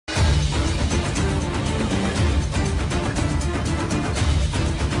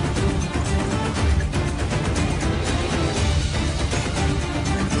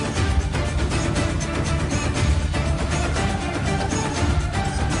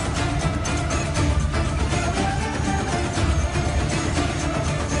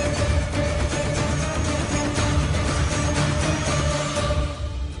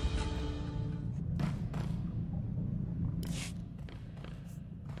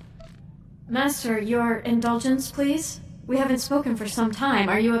Master, your indulgence, please? We haven't spoken for some time.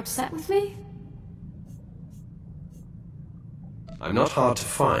 Are you upset with me? I'm not hard to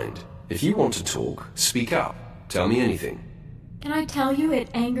find. If you want to talk, speak up. Tell me anything. Can I tell you it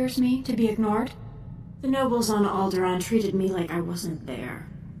angers me to be ignored? The nobles on Alderaan treated me like I wasn't there.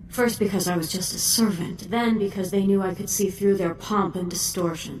 First because I was just a servant, then because they knew I could see through their pomp and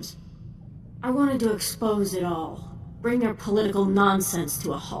distortions. I wanted to expose it all, bring their political nonsense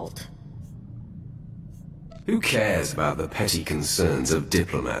to a halt. Who cares about the petty concerns of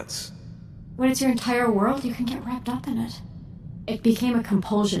diplomats? When it's your entire world, you can get wrapped up in it. It became a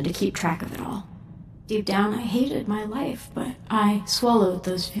compulsion to keep track of it all. Deep down, I hated my life, but I swallowed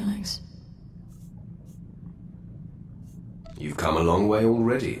those feelings. You've come a long way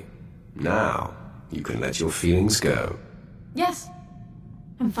already. Now, you can let your feelings go. Yes.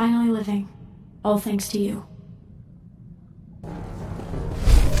 I'm finally living. All thanks to you.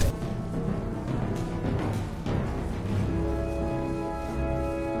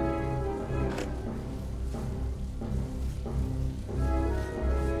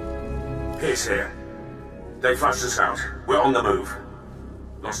 Pierce here. They flushed us out. We're on the move.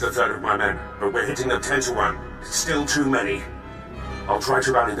 Lost a third of my men, but we're hitting them 10 to 1. Still too many. I'll try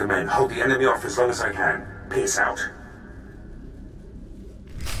to rally the men, hold the enemy off as long as I can. Pierce out.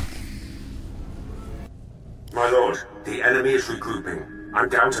 My lord, the enemy is regrouping. I'm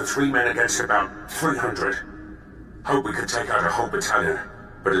down to 3 men against about 300. Hope we could take out a whole battalion,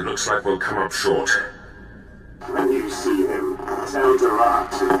 but it looks like we'll come up short. When you see him, tell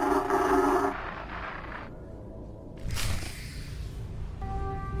Taris to...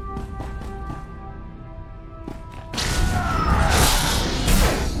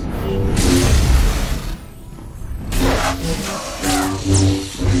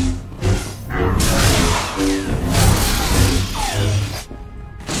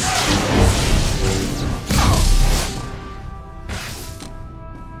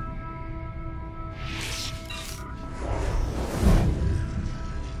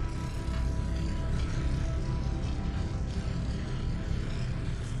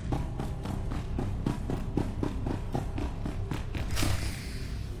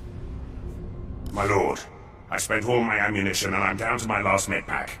 My lord, I spent all my ammunition and I'm down to my last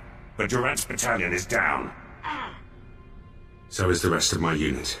medpack. But Durant's battalion is down. So is the rest of my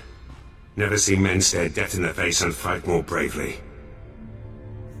unit. Never seen men stare death in the face and fight more bravely.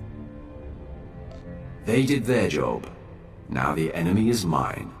 They did their job. Now the enemy is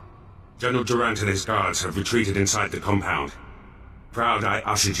mine. General Durant and his guards have retreated inside the compound. Proud I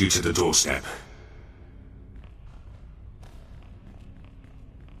ushered you to the doorstep.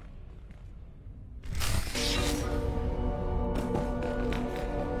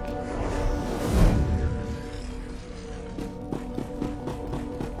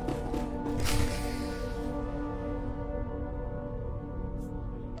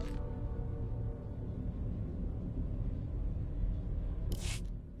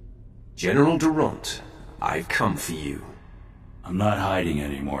 General Durant, I've come for you. I'm not hiding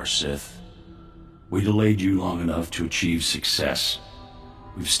anymore, Sith. We delayed you long enough to achieve success.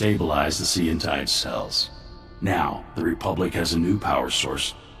 We've stabilized the Seantide cells. Now, the Republic has a new power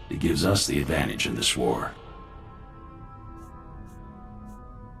source that gives us the advantage in this war.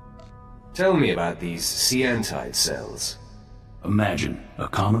 Tell me about these Seantide cells. Imagine a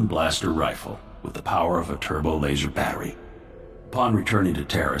common blaster rifle with the power of a turbo laser battery. Upon returning to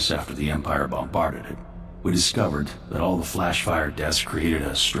Taris after the Empire bombarded it, we discovered that all the flash-fire deaths created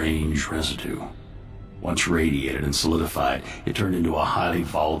a strange residue. Once radiated and solidified, it turned into a highly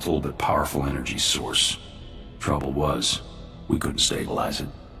volatile but powerful energy source. Trouble was, we couldn't stabilize it.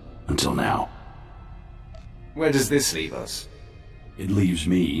 Until now. Where does this leave us? It leaves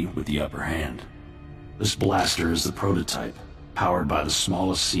me with the upper hand. This blaster is the prototype, powered by the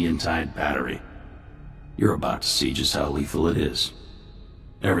smallest Seantide battery. You're about to see just how lethal it is.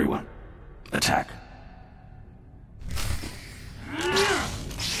 Everyone, attack.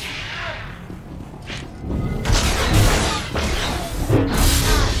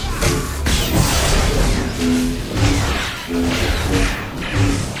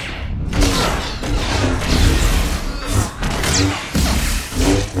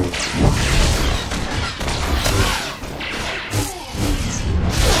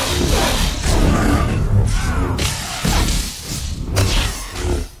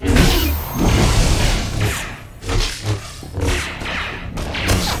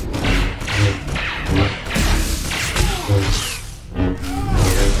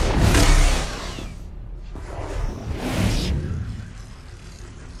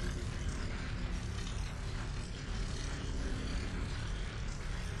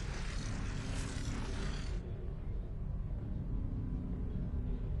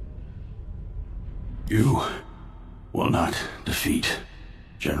 You will not defeat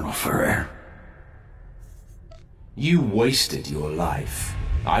General Ferrer. You wasted your life.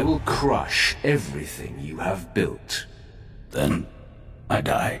 I will crush everything you have built. Then I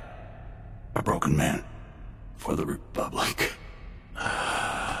die. A broken man. For the Republic.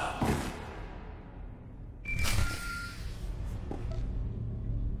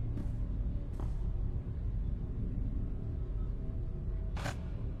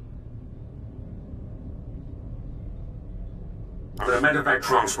 I'm a medevac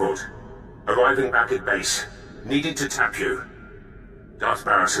transport. Arriving back at base. Needed to tap you. Darth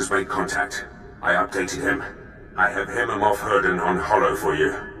Barris has made contact. I updated him. I have him and Moff Herden on Hollow for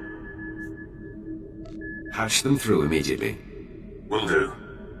you. Patch them through immediately. Will do.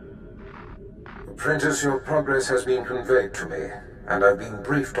 Apprentice, your progress has been conveyed to me, and I've been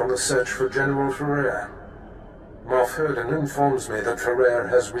briefed on the search for General Ferrer. Moff Herden informs me that Ferrer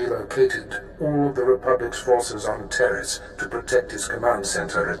has relocated all of the Republic's forces on Taris to protect his command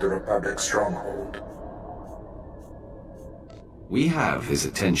center at the Republic stronghold. We have his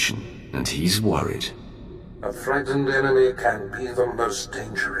attention, and he's worried. A frightened enemy can be the most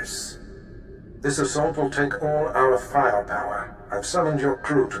dangerous. This assault will take all our firepower. I've summoned your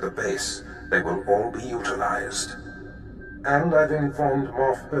crew to the base. They will all be utilized. And I've informed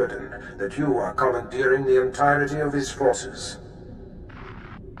Moff Herden that you are commandeering the entirety of his forces.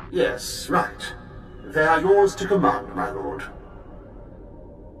 Yes, right. They are yours to command, my lord.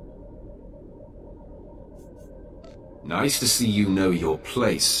 Nice to see you know your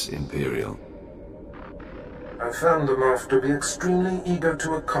place, Imperial. I found the Moff to be extremely eager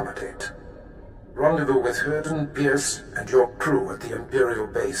to accommodate. Rendezvous with Herden, Pierce, and your crew at the Imperial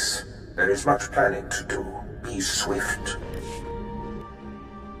base. There is much planning to do. Be swift.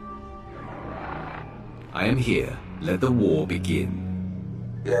 I am here. Let the war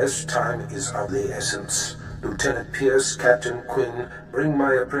begin. Yes, time is of the essence. Lieutenant Pierce, Captain Quinn, bring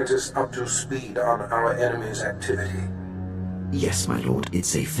my apprentice up to speed on our enemy's activity. Yes, my lord.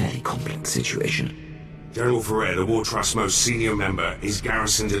 It's a fairly complex situation. General Ferrer, the War Trust's most senior member, is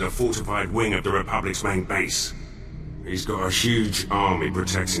garrisoned in a fortified wing of the Republic's main base. He's got a huge army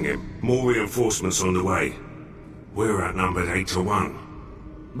protecting him. More reinforcements on the way. We're outnumbered 8 to 1.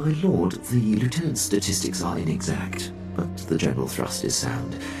 My lord, the lieutenant's statistics are inexact, but the general thrust is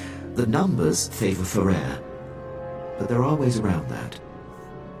sound. The numbers favor Ferrer, but there are ways around that.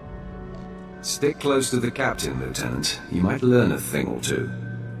 Stick close to the captain, Lieutenant. You might learn a thing or two.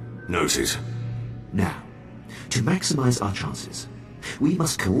 Noted. Now, to maximize our chances, we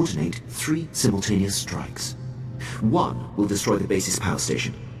must coordinate 3 simultaneous strikes. One will destroy the base's power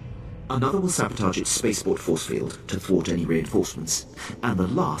station. Another will sabotage its spaceport force field to thwart any reinforcements. And the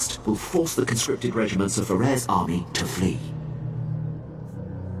last will force the conscripted regiments of Ferrer's army to flee.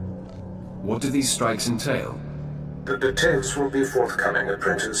 What do these strikes entail? The details will be forthcoming,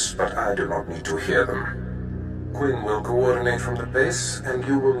 apprentice, but I do not need to hear them. Quinn will coordinate from the base, and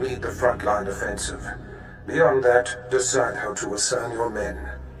you will lead the frontline offensive. Beyond that, decide how to assign your men.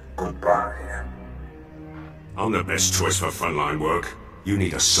 Goodbye. I'm the best choice for frontline work. You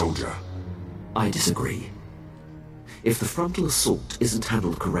need a soldier. I disagree. If the frontal assault isn't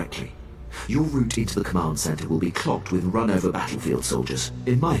handled correctly, your route into the command center will be clogged with run-over battlefield soldiers.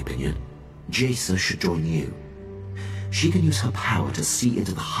 In my opinion, Jaisa should join you. She can use her power to see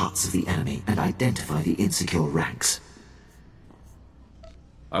into the hearts of the enemy and identify the insecure ranks.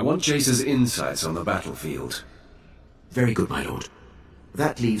 I want Jace's insights on the battlefield. Very good, my lord.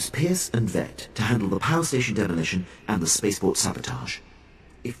 That leaves Pierce and Vet to handle the power station demolition and the spaceport sabotage.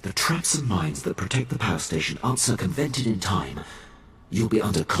 If the traps and mines that protect the power station aren't circumvented in time, you'll be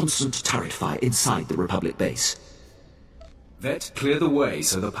under constant turret fire inside the Republic base. Vet, clear the way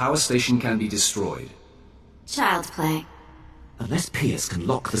so the power station can be destroyed. Child play. Unless Pierce can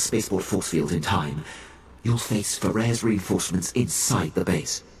lock the spaceport force field in time, you'll face Ferrer's reinforcements inside the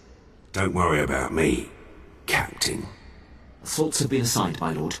base. Don't worry about me, Captain. Assaults have been assigned,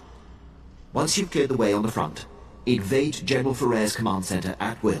 my lord. Once you've cleared the way on the front, invade General Ferrer's command center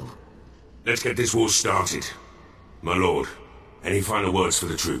at will. Let's get this war started. My lord, any final words for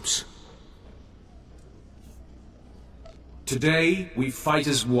the troops? Today, we fight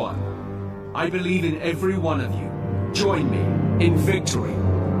as one. I believe in every one of you. Join me in victory.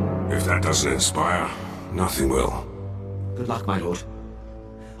 If that doesn't inspire, nothing will. Good luck, my lord.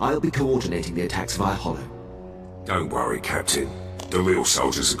 I'll be coordinating the attacks via Hollow. Don't worry, Captain. The real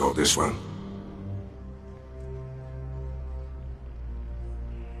soldiers have got this one.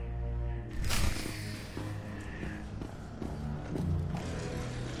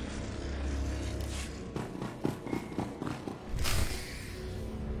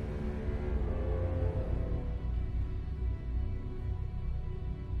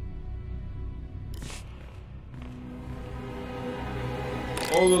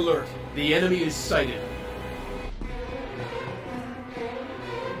 All alert. The enemy is sighted.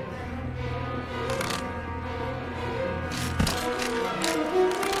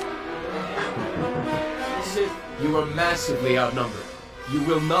 Sith, you are massively outnumbered. You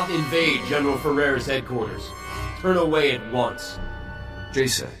will not invade General Ferrer's headquarters. Turn away at once.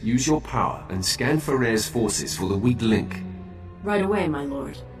 Jacer, use your power and scan Ferrer's forces for the weak link. Right away, my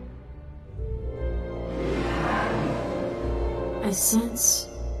lord. I sense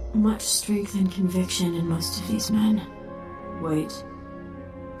much strength and conviction in most of these men. Wait.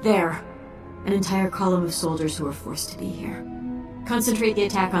 There. An entire column of soldiers who are forced to be here. Concentrate the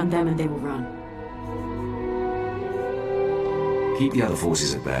attack on them and they will run. Keep the other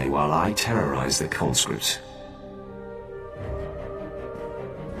forces at bay while I terrorize the conscripts.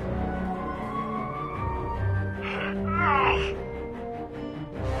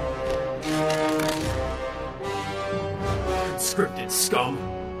 Conscripted scum!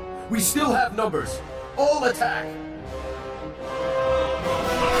 We still have numbers! All attack!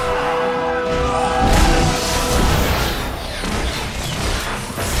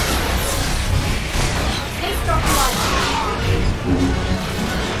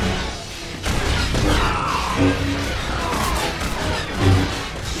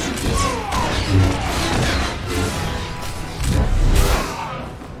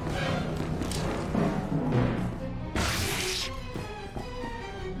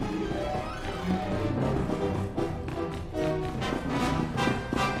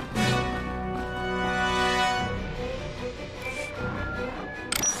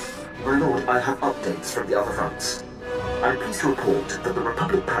 My lord, I have updates from the other fronts. I'm pleased to report that the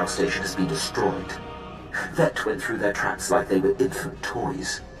Republic power station has been destroyed. Vet went through their tracks like they were infant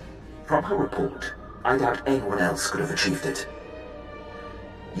toys. From her report, I doubt anyone else could have achieved it.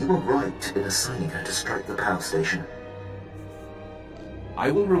 You were right in assigning her to strike the power station.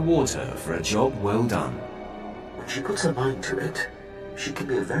 I will reward her for a job well done. When she puts her mind to it, she can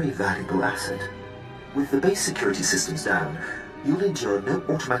be a very valuable asset. With the base security systems down, you'll endure no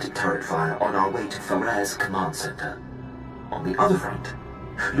automatic turret fire on our way to Ferrer's command center. On the other front,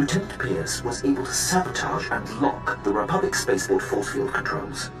 Lieutenant Pierce was able to sabotage and lock the Republic spaceport force field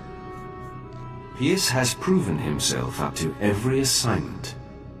controls. Pierce has proven himself up to every assignment.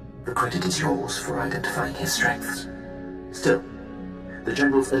 The credit is yours for identifying his strengths. Still, the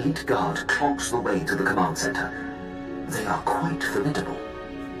General's elite guard clogs the way to the command center. They are quite formidable.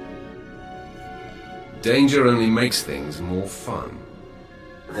 Danger only makes things more fun.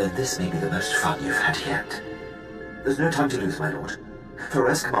 Then this may be the most fun you've had yet. There's no time to lose, my lord.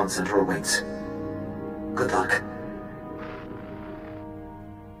 Ferrer's command center awaits. Good luck.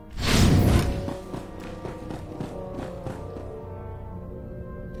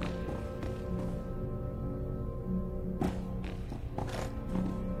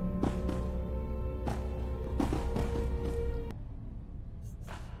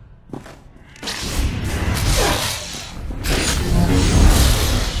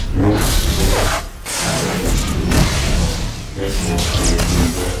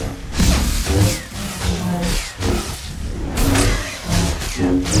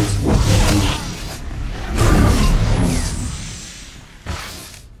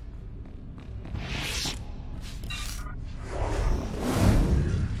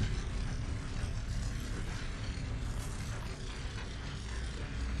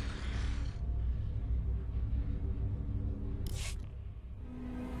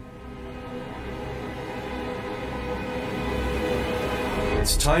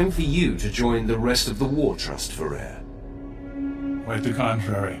 It's time for you to join the rest of the War Trust, Ferrer. Quite the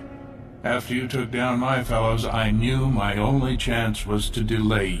contrary. After you took down my fellows, I knew my only chance was to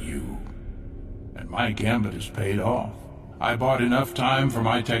delay you. And my gambit has paid off. I bought enough time for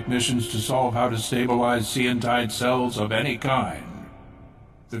my technicians to solve how to stabilize Seantide cells of any kind.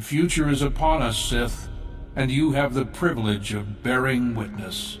 The future is upon us, Sith, and you have the privilege of bearing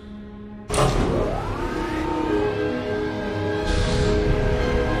witness.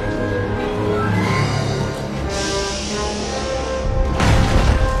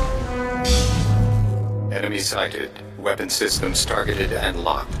 Enemy sighted. Weapon systems targeted and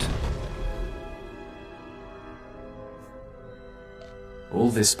locked. All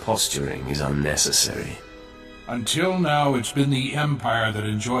this posturing is unnecessary. Until now, it's been the Empire that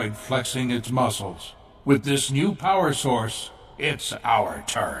enjoyed flexing its muscles. With this new power source, it's our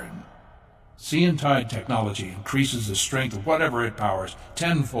turn. Seantide technology increases the strength of whatever it powers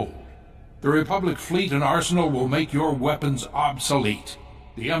tenfold. The Republic fleet and arsenal will make your weapons obsolete.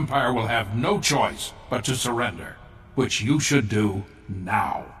 The Empire will have no choice but to surrender, which you should do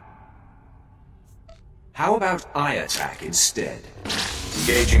now. How about I attack instead?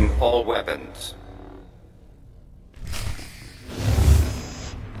 Engaging all weapons.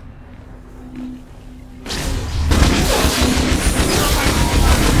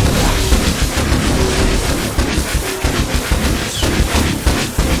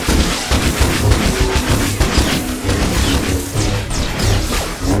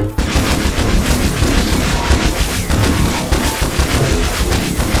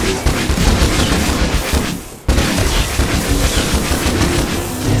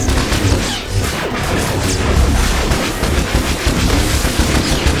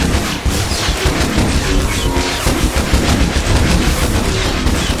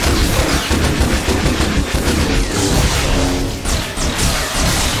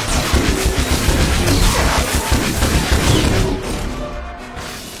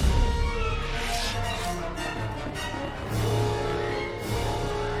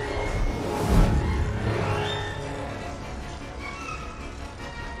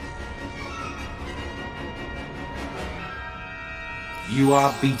 You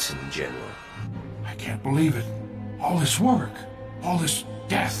are beaten, General. I can't believe it. All this work, all this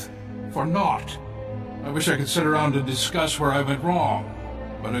death, for naught. I wish I could sit around and discuss where I went wrong,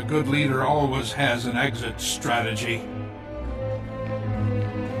 but a good leader always has an exit strategy.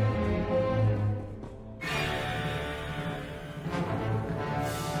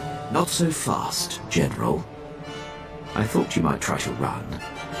 Not so fast, General. I thought you might try to run.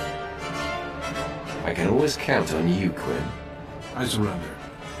 I can always count on you, Quinn. I surrender.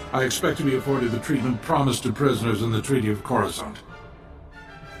 I expect to be afforded the treatment promised to prisoners in the Treaty of Coruscant.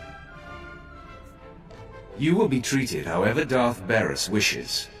 You will be treated however Darth Barris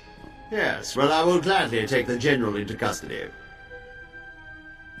wishes. Yes, well, I will gladly take the General into custody.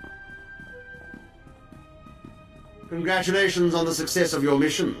 Congratulations on the success of your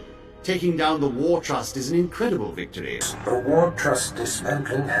mission. Taking down the War Trust is an incredible victory. The War Trust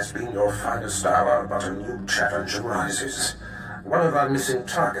dismantling has been your finest hour, but a new challenge arises. One of our missing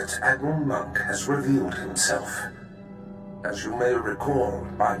targets, Admiral Monk, has revealed himself. As you may recall,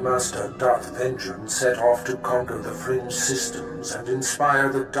 my master, Darth Vengeance, set off to conquer the Fringe systems and inspire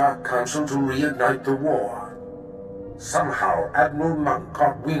the Dark Council to reignite the war. Somehow, Admiral Monk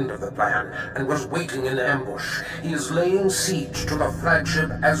caught wind of the plan and was waiting in ambush. He is laying siege to the flagship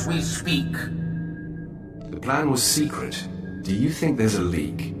as we speak. The plan was secret. Do you think there's a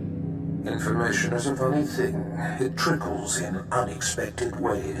leak? Information is a funny thing. It trickles in unexpected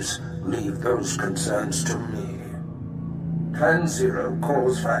ways. Leave those concerns to me. Plan Zero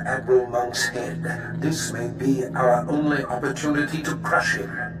calls for Admiral Monk's head. This may be our only opportunity to crush him.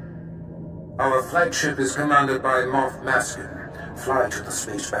 Our flagship is commanded by Moff Maskin. Fly to the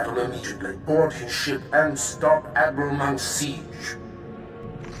space battle immediately, board his ship, and stop Admiral Monk's siege.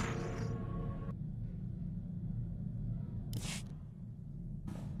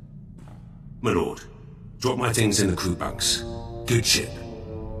 My lord, drop my things in the crew bunks. Good ship.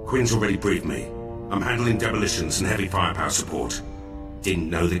 Quinn's already briefed me. I'm handling demolitions and heavy firepower support.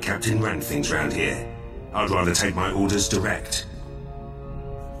 Didn't know the captain ran things round here. I'd rather take my orders direct.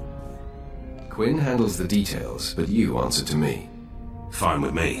 Quinn handles the details, but you answer to me. Fine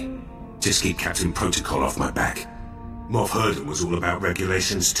with me. Just keep Captain Protocol off my back. Moff Herden was all about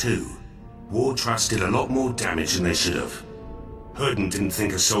regulations too. War Trust did a lot more damage than they should have. Herden didn't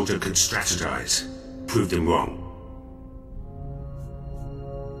think a soldier could strategize. Proved him wrong.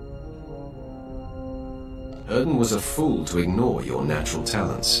 Herden was a fool to ignore your natural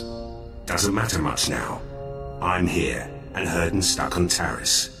talents. Doesn't matter much now. I'm here, and Herden's stuck on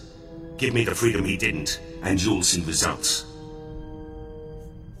Taris. Give me the freedom he didn't, and you'll see results.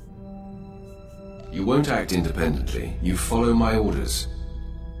 You won't act independently. You follow my orders.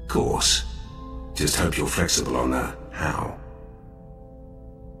 Course. Just hope you're flexible on the how.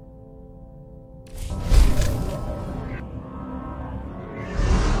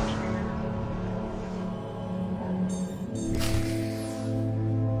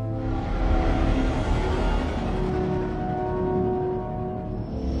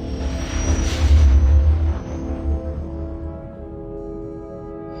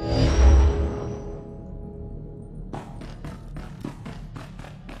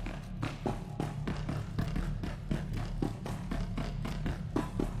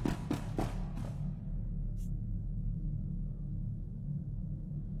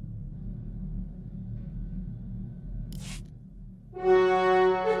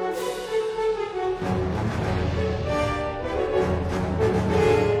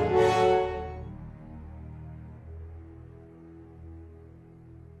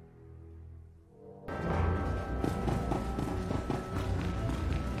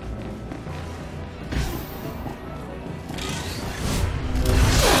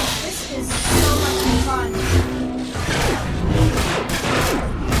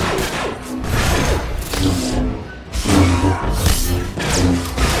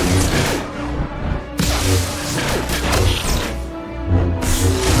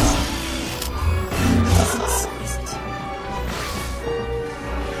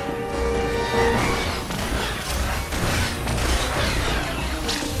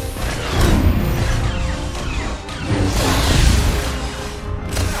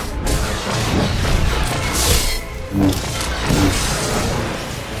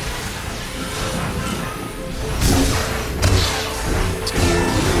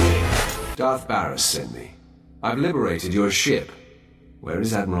 Darth Barris sent me. I've liberated your ship. Where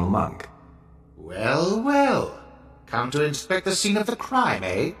is Admiral Monk? Well, well. Come to inspect the scene of the crime,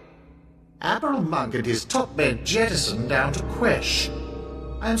 eh? Admiral Monk and his top men jettisoned down to Quesh.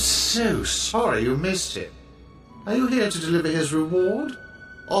 I'm so sorry you missed him. Are you here to deliver his reward?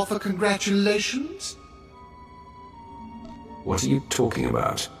 Offer congratulations? What are you talking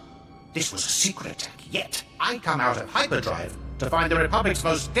about? This was a secret attack, yet I come out of hyperdrive to find the Republic's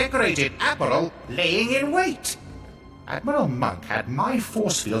most decorated admiral laying in wait. Admiral Monk had my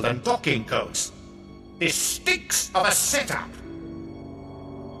force field and docking codes. This stinks of a setup.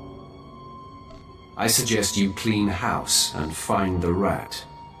 I suggest you clean house and find the rat.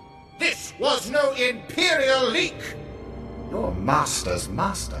 This was no Imperial leak! Your master's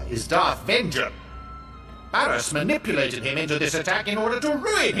master is Darth Vengeance. Barris manipulated him into this attack in order to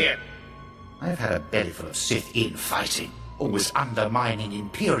ruin him. I've had a bellyful of Sith infighting, always undermining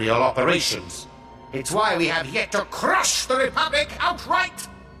Imperial operations. It's why we have yet to crush the Republic outright!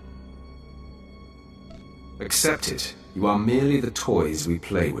 Accept it. You are merely the toys we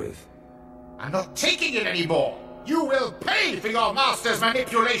play with. I'm not taking it anymore! You will pay for your master's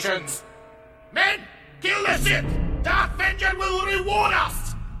manipulations! Men, kill the Sith! Darth Vengeance will reward us!